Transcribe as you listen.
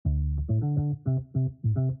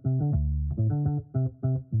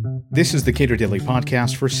This is the Cato Daily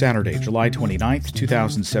Podcast for Saturday, July 29th,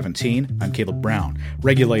 2017. I'm Caleb Brown.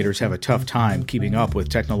 Regulators have a tough time keeping up with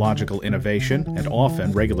technological innovation, and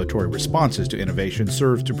often regulatory responses to innovation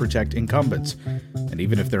serve to protect incumbents. And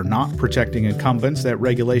even if they're not protecting incumbents, that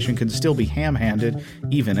regulation can still be ham-handed,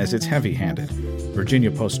 even as it's heavy-handed. Virginia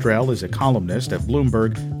Postrel is a columnist at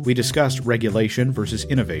Bloomberg. We discussed regulation versus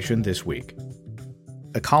innovation this week.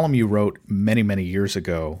 A column you wrote many, many years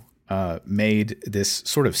ago made this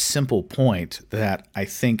sort of simple point that I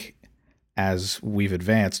think as we've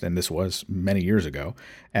advanced, and this was many years ago,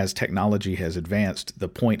 as technology has advanced, the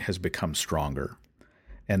point has become stronger.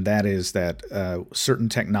 And that is that certain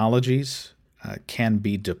technologies can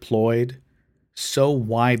be deployed so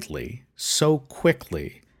widely, so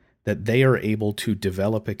quickly, that they are able to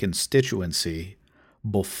develop a constituency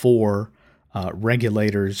before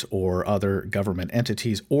regulators or other government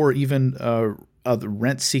entities or even other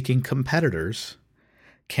rent-seeking competitors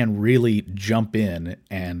can really jump in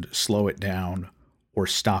and slow it down or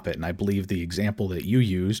stop it. And I believe the example that you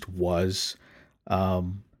used was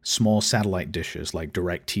small satellite dishes like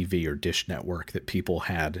DirecTV or Dish Network that people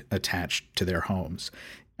had attached to their homes.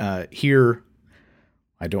 Here,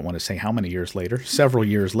 I don't want to say how many years later, several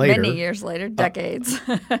years later. Many years later, decades,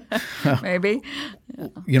 maybe.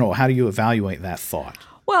 You know, how do you evaluate that thought?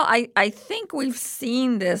 Well, I think we've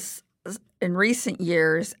seen this in recent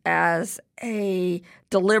years as a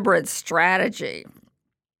deliberate strategy.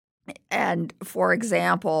 And for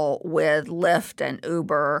example, with Lyft and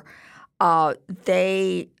Uber,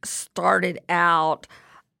 they started out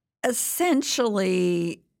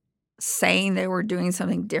essentially saying they were doing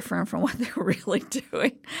something different from what they were really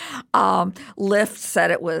doing. Lyft said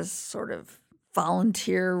it was sort of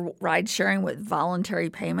volunteer ride sharing with voluntary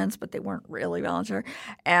payments, but they weren't really voluntary.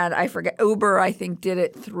 And I forget, Uber, I think, did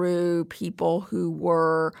it through people who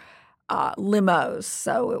were limos.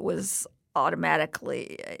 So it was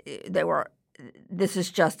automatically, this is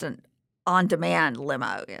just an on-demand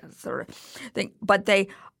limo sort of thing. But they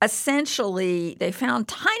found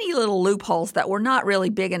tiny little loopholes that were not really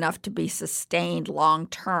big enough to be sustained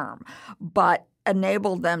long-term, but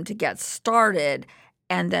enabled them to get started.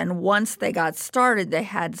 And then once they got started, they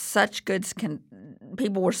had such good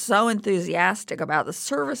people were so enthusiastic about the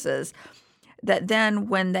services that then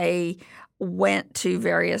when they went to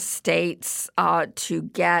various states to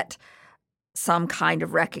get some kind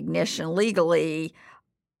of recognition legally,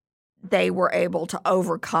 they were able to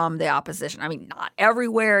overcome the opposition. I mean, not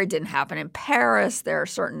everywhere. It didn't happen in Paris. There are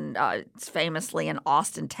certain famously in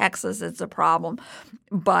Austin, Texas, it's a problem.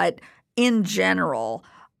 But in general,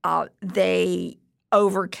 they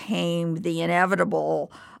overcame the inevitable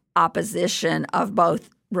opposition of both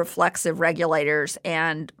reflexive regulators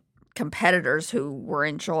and competitors who were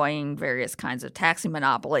enjoying various kinds of taxi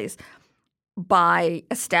monopolies by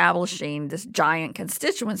establishing this giant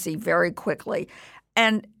constituency very quickly.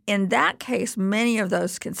 And in that case, many of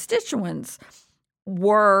those constituents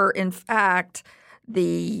were, in fact,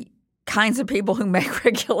 the kinds of people who make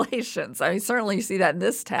regulations. I mean, certainly you see that in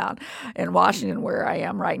this town in Washington where I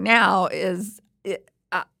am right now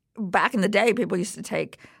back in the day, people used to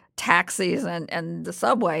take taxis and the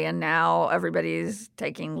subway, and now everybody's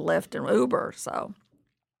taking Lyft and Uber. So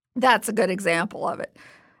that's a good example of it.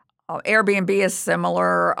 Airbnb is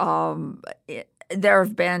similar.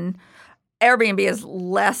 Airbnb is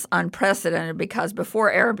less unprecedented because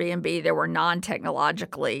before Airbnb, there were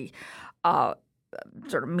non-technologically sort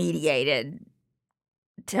of mediated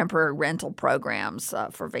temporary rental programs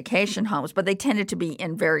for vacation homes, but they tended to be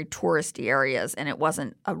in very touristy areas, and it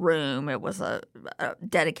wasn't a room. It was a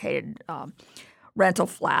dedicated rental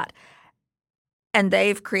flat. And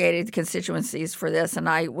they've created constituencies for this. And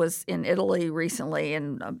I was in Italy recently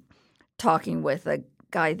and talking with a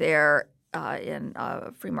guy there in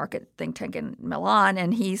a free market think tank in Milan,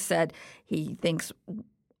 and he said he thinks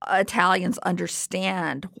Italians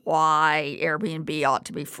understand why Airbnb ought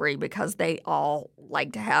to be free because they all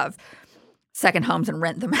like to have second homes and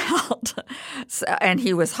rent them out. And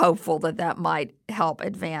he was hopeful that that might help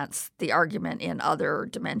advance the argument in other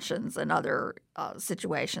dimensions and other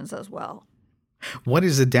situations as well. What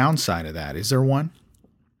is the downside of that? Is there one?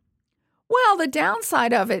 Well, the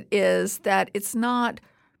downside of it is that it's not –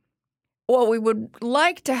 what we would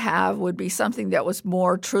like to have would be something that was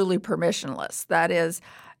more truly permissionless. That is,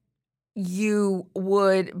 you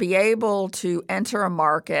would be able to enter a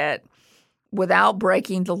market without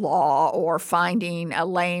breaking the law or finding a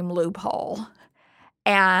lame loophole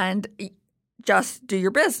and just do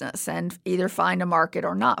your business and either find a market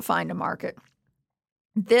or not find a market.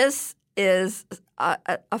 This is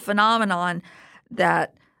a phenomenon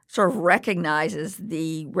that sort of recognizes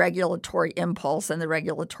the regulatory impulse and the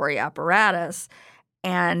regulatory apparatus,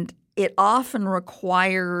 and it often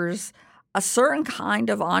requires a certain kind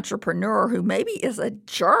of entrepreneur who maybe is a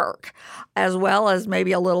jerk as well as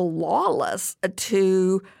maybe a little lawless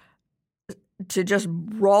to just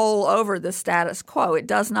roll over the status quo. It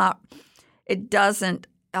doesn't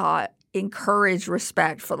encourage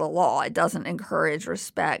respect for the law. It doesn't encourage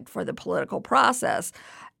respect for the political process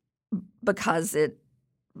because it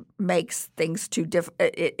makes things too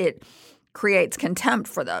it creates contempt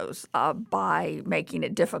for those by making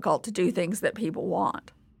it difficult to do things that people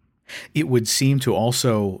want. It would seem to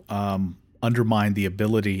also undermine the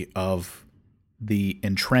ability of the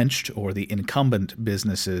entrenched or the incumbent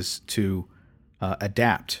businesses to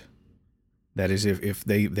adapt. That is, if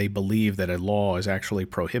they believe that a law is actually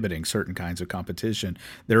prohibiting certain kinds of competition,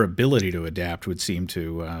 their ability to adapt would seem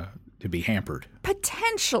to be hampered.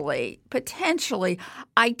 Potentially.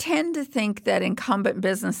 I tend to think that incumbent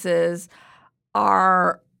businesses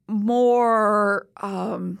are more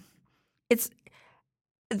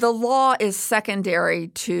the law is secondary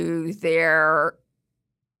to their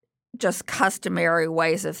just customary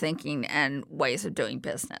ways of thinking and ways of doing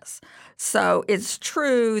business. So it's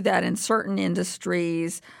true that in certain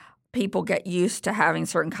industries, people get used to having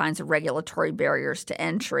certain kinds of regulatory barriers to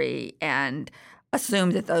entry and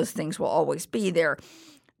assume that those things will always be there.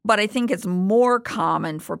 But I think it's more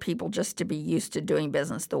common for people just to be used to doing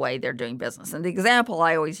business the way they're doing business. And the example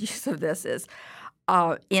I always use of this is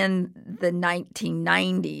in the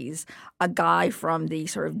 1990s, a guy from the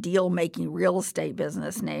sort of deal-making real estate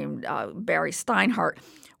business named Barry Steinhardt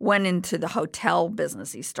went into the hotel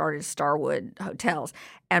business. He started Starwood Hotels.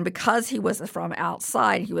 And because he was from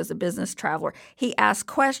outside, he was a business traveler, he asked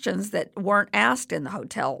questions that weren't asked in the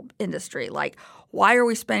hotel industry, like, why are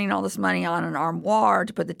we spending all this money on an armoire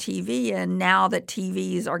to put the TV in now that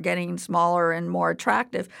TVs are getting smaller and more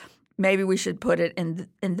attractive? Maybe we should put it in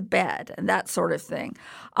the bed and that sort of thing.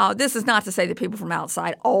 This is not to say that people from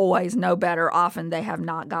outside always know better. Often they have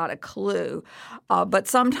not got a clue. But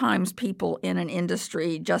sometimes people in an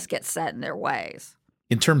industry just get set in their ways.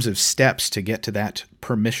 In terms of steps to get to that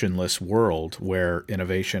permissionless world where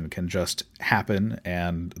innovation can just happen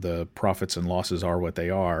and the profits and losses are what they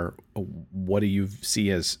are, what do you see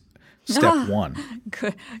as step one?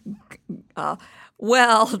 Good.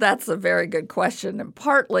 Well, that's a very good question. And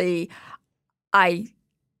partly I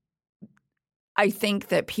think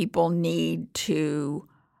that people need to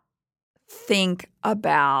think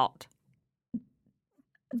about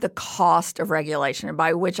the cost of regulation, and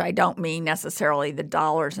by which I don't mean necessarily the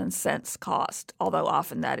dollars and cents cost, although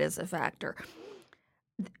often that is a factor.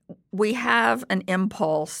 We have an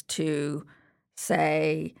impulse to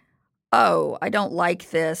say, oh, I don't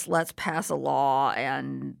like this, let's pass a law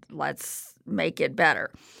and let's make it better.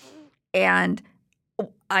 And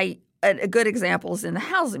a good example is in the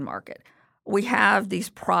housing market. We have these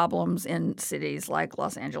problems in cities like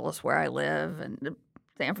Los Angeles, where I live, and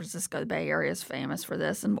San Francisco, the Bay Area is famous for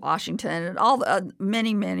this, and Washington, and all the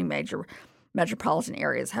many major metropolitan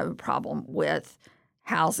areas have a problem with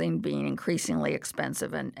housing being increasingly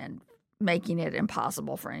expensive and making it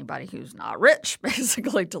impossible for anybody who's not rich,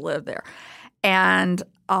 basically, to live there. And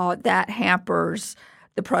that hampers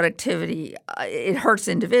the productivity. It hurts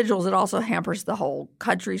individuals. It also hampers the whole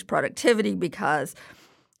country's productivity because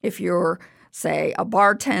if you're, say, a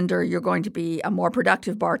bartender, you're going to be a more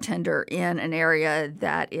productive bartender in an area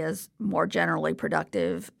that is more generally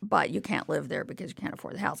productive, but you can't live there because you can't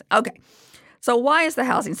afford the housing. Okay. So why is the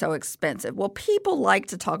housing so expensive? Well, people like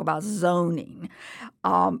to talk about zoning,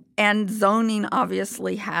 and zoning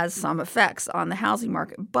obviously has some effects on the housing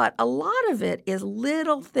market, but a lot of it is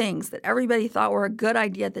little things that everybody thought were a good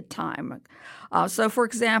idea at the time. So, for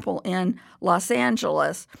example, in Los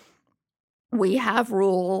Angeles, we have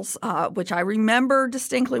rules, which I remember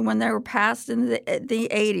distinctly when they were passed in the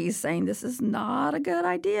 80s, saying this is not a good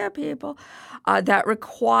idea, people, that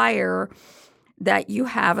require that you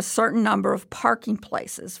have a certain number of parking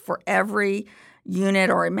places for every unit,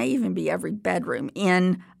 or it may even be every bedroom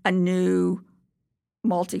in a new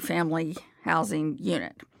multifamily housing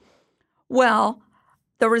unit. Well,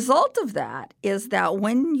 the result of that is that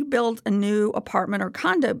when you build a new apartment or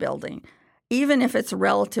condo building, even if it's a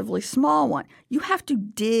relatively small one, you have to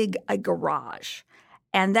dig a garage.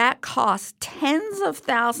 And that costs tens of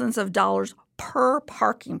thousands of dollars per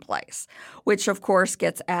parking place, which of course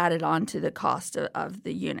gets added onto the cost of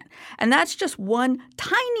the unit. And that's just one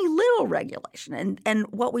tiny little regulation. And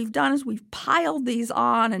what we've done is we've piled these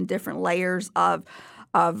on in different layers of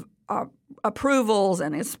approvals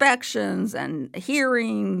and inspections and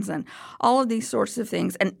hearings and all of these sorts of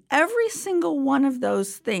things. And every single one of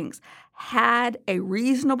those things had a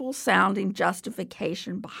reasonable sounding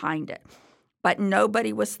justification behind it. But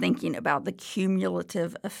nobody was thinking about the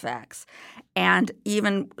cumulative effects. And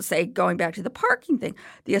even, say, going back to the parking thing,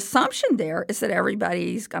 the assumption there is that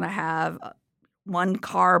everybody's going to have one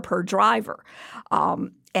car per driver.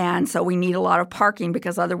 And so we need a lot of parking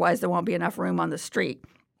because otherwise there won't be enough room on the street.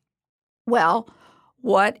 Well,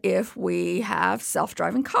 what if we have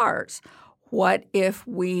self-driving cars? What if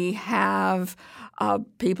we have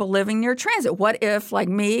people living near transit? What if, like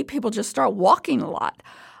me, people just start walking a lot?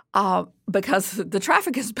 Because the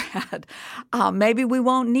traffic is bad. Maybe we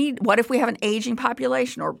won't need – what if we have an aging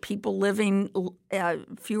population or people living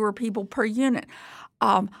fewer people per unit?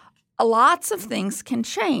 Lots of things can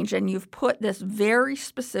change, and you've put this very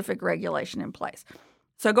specific regulation in place.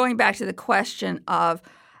 So going back to the question of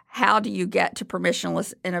how do you get to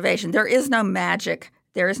permissionless innovation, there is no magic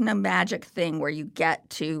thing where you get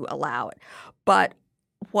to allow it. But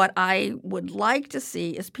what I would like to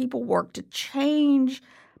see is people work to change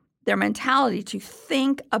 – their mentality to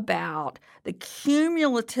think about the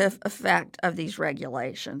cumulative effect of these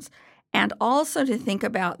regulations and also to think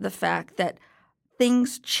about the fact that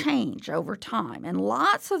things change over time. And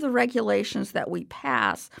lots of the regulations that we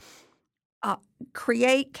pass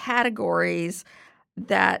create categories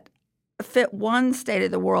that fit one state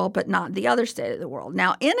of the world but not the other state of the world.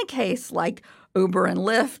 Now, in a case like Uber and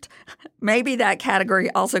Lyft, maybe that category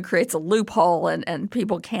also creates a loophole and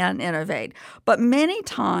people can innovate. But many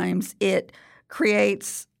times it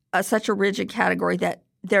creates such a rigid category that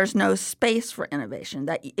there's no space for innovation,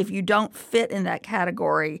 that if you don't fit in that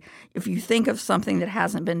category, if you think of something that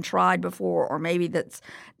hasn't been tried before or maybe that's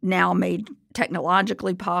now made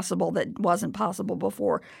technologically possible that wasn't possible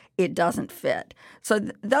before, it doesn't fit. So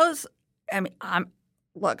those – I mean,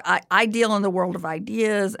 I deal in the world of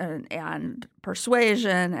ideas and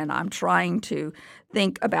persuasion, and I'm trying to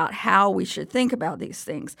think about how we should think about these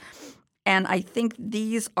things. And I think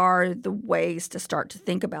these are the ways to start to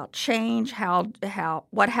think about change,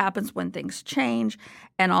 what happens when things change,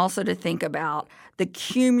 and also to think about the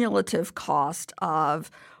cumulative cost of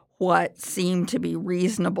what seem to be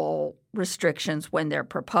reasonable restrictions when they're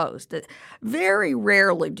proposed. Very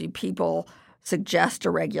rarely do people suggest a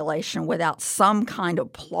regulation without some kind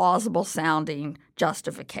of plausible sounding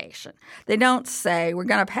justification. They don't say we're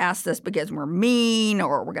going to pass this because we're mean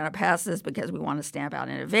or we're going to pass this because we want to stamp out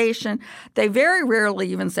innovation. They very rarely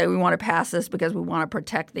even say we want to pass this because we want to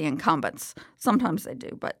protect the incumbents. Sometimes they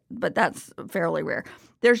do, but that's fairly rare.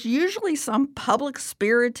 There's usually some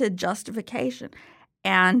public-spirited justification.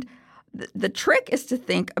 And the trick is to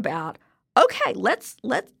think about, okay, let's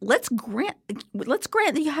grant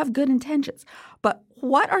that you have good intentions, but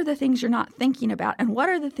what are the things you're not thinking about, and what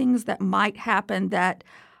are the things that might happen that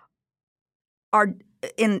are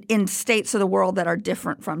in states of the world that are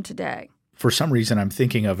different from today? For some reason, I'm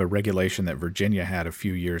thinking of a regulation that Virginia had a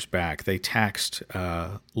few years back. They taxed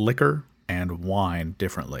liquor and wine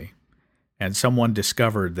differently, and someone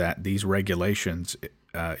discovered that these regulations,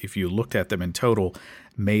 if you looked at them in total,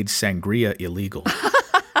 made sangria illegal.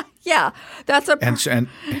 Yeah, that's a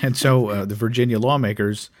and so the Virginia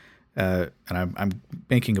lawmakers, and I'm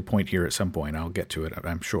making a point here at some point. I'll get to it,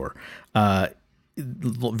 I'm sure.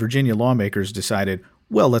 Virginia lawmakers decided,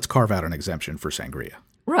 well, let's carve out an exemption for sangria.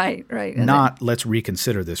 Right. Not let's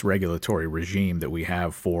reconsider this regulatory regime that we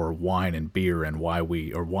have for wine and beer and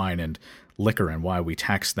wine and liquor and why we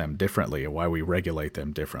tax them differently and why we regulate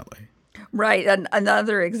them differently. Right. And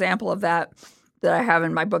another example of that I have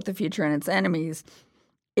in my book, The Future and Its Enemies,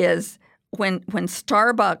 is when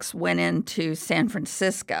Starbucks went into San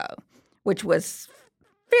Francisco, which was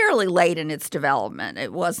fairly late in its development.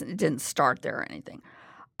 It didn't start there or anything.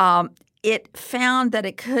 It found that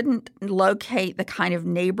it couldn't locate the kind of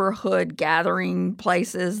neighborhood gathering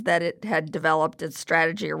places that it had developed its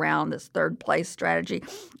strategy around, this third place strategy.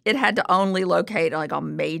 It had to only locate like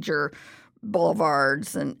on major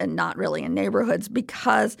boulevards and not really in neighborhoods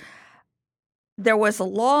because there was a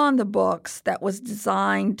law in the books that was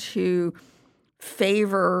designed to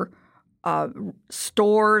favor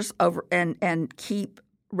stores over and keep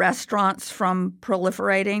restaurants from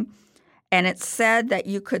proliferating. And it said that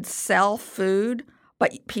you could sell food,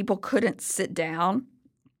 but people couldn't sit down.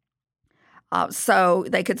 So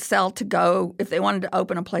they could sell to-go. If they wanted to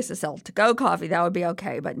open a place to sell to-go coffee, that would be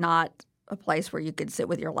okay, but not a place where you could sit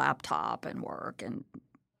with your laptop and work and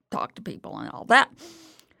talk to people and all that.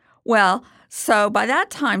 Well, so by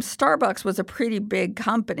that time, Starbucks was a pretty big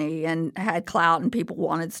company and had clout, and people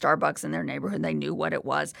wanted Starbucks in their neighborhood. They knew what it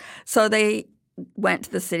was. So they went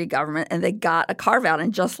to the city government and they got a carve-out.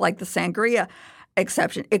 And just like the sangria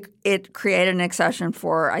exception, it created an exception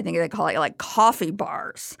for, I think they call it like coffee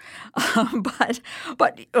bars. But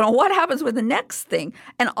what happens with the next thing?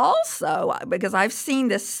 And also, because I've seen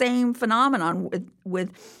this same phenomenon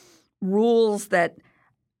with rules that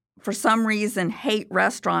for some reason hate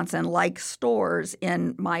restaurants and like stores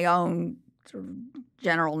in my own sort of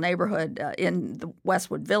general neighborhood in the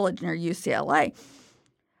Westwood Village near UCLA.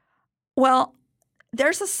 Well,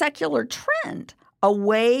 there's a secular trend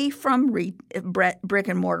away from brick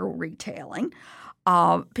and mortar retailing.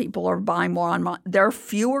 People are buying more online. There are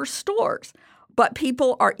fewer stores, but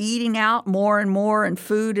people are eating out more and more, and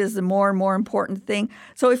food is the more and more important thing.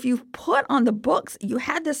 So if you put on the books, you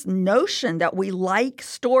had this notion that we like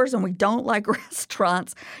stores and we don't like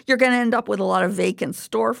restaurants, you're going to end up with a lot of vacant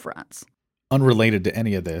storefronts. Unrelated to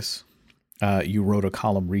any of this, you wrote a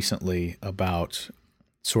column recently about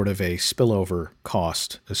sort of a spillover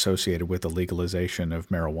cost associated with the legalization of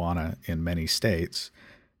marijuana in many states.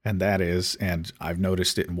 And that is, and I've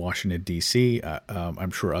noticed it in Washington, D.C.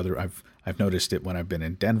 I'm sure I've noticed it when I've been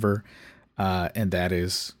in Denver. And that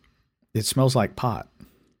is, it smells like pot.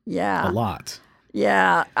 Yeah. A lot.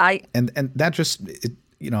 Yeah. And that just,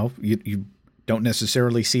 you don't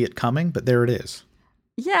necessarily see it coming, but there it is.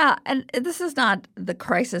 Yeah, and this is not the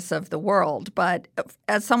crisis of the world, but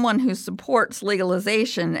as someone who supports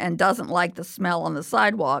legalization and doesn't like the smell on the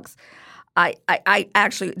sidewalks, I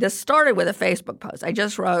actually, this started with a Facebook post. I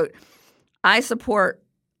just wrote, I support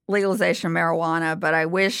legalization of marijuana, but I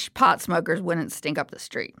wish pot smokers wouldn't stink up the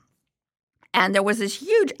street. And there was this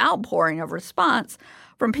huge outpouring of response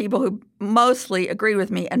from people who mostly agreed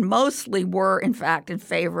with me and mostly were, in fact, in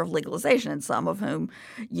favor of legalization, and some of whom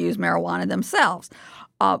use marijuana themselves.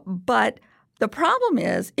 But the problem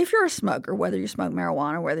is, if you're a smoker, whether you smoke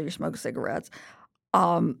marijuana, whether you smoke cigarettes,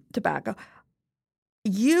 tobacco,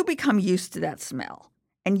 you become used to that smell,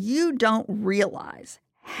 and you don't realize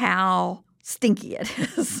how stinky it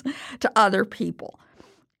is to other people.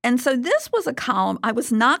 And so this was a column. I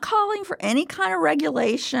was not calling for any kind of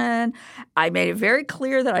regulation. I made it very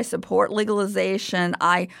clear that I support legalization.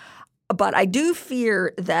 But I do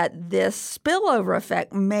fear that this spillover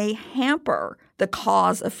effect may hamper the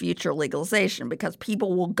cause of future legalization because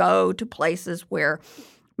people will go to places where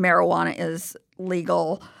marijuana is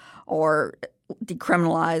legal or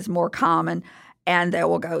decriminalized, more common, and they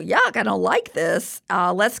will go, yuck, I don't like this.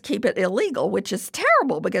 Let's keep it illegal, which is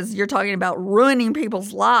terrible because you're talking about ruining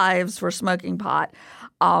people's lives for smoking pot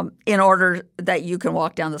in order that you can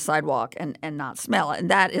walk down the sidewalk and not smell it. And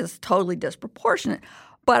that is totally disproportionate.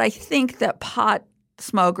 But I think that pot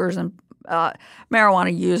smokers and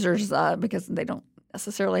marijuana users, because they don't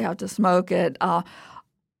necessarily have to smoke it,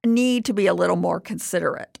 need to be a little more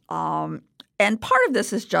considerate. And part of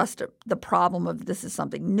this is just the problem of this is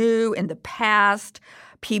something new. In the past,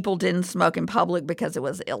 people didn't smoke in public because it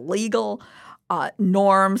was illegal.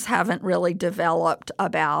 Norms haven't really developed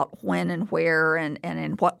about when and where and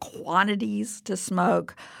in what quantities to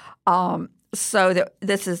smoke. So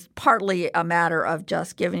this is partly a matter of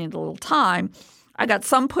just giving it a little time. I got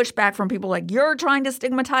some pushback from people like, you're trying to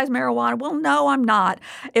stigmatize marijuana. Well, no, I'm not.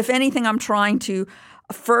 If anything, I'm trying to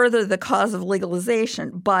further the cause of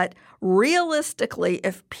legalization. But realistically,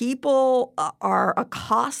 if people are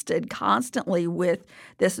accosted constantly with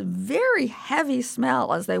this very heavy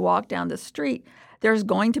smell as they walk down the street, there's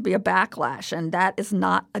going to be a backlash, and that is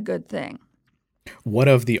not a good thing. What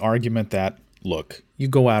of the argument that, look, you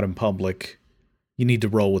go out in public, you need to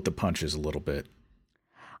roll with the punches a little bit?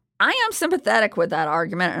 I am sympathetic with that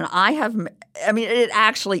argument, and it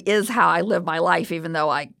actually is how I live my life, even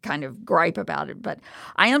though I kind of gripe about it. But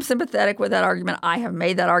I am sympathetic with that argument. I have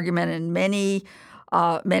made that argument in many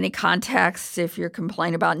contexts. If you're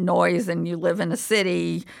complaining about noise and you live in a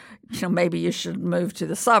city, maybe you should move to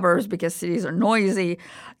the suburbs because cities are noisy,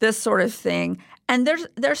 this sort of thing. And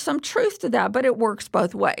there's some truth to that, but it works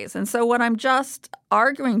both ways. And so what I'm just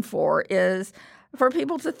arguing for is for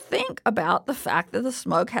people to think about the fact that the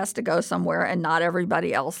smoke has to go somewhere and not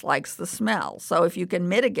everybody else likes the smell. So if you can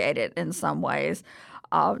mitigate it in some ways,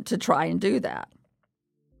 to try and do that.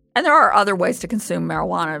 And there are other ways to consume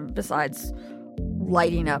marijuana besides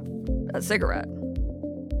lighting up a cigarette.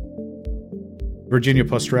 Virginia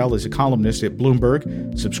Postrel is a columnist at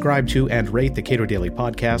Bloomberg. Subscribe to and rate the Cato Daily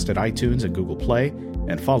Podcast at iTunes and Google Play,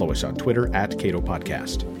 and follow us on Twitter at Cato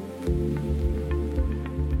Podcast.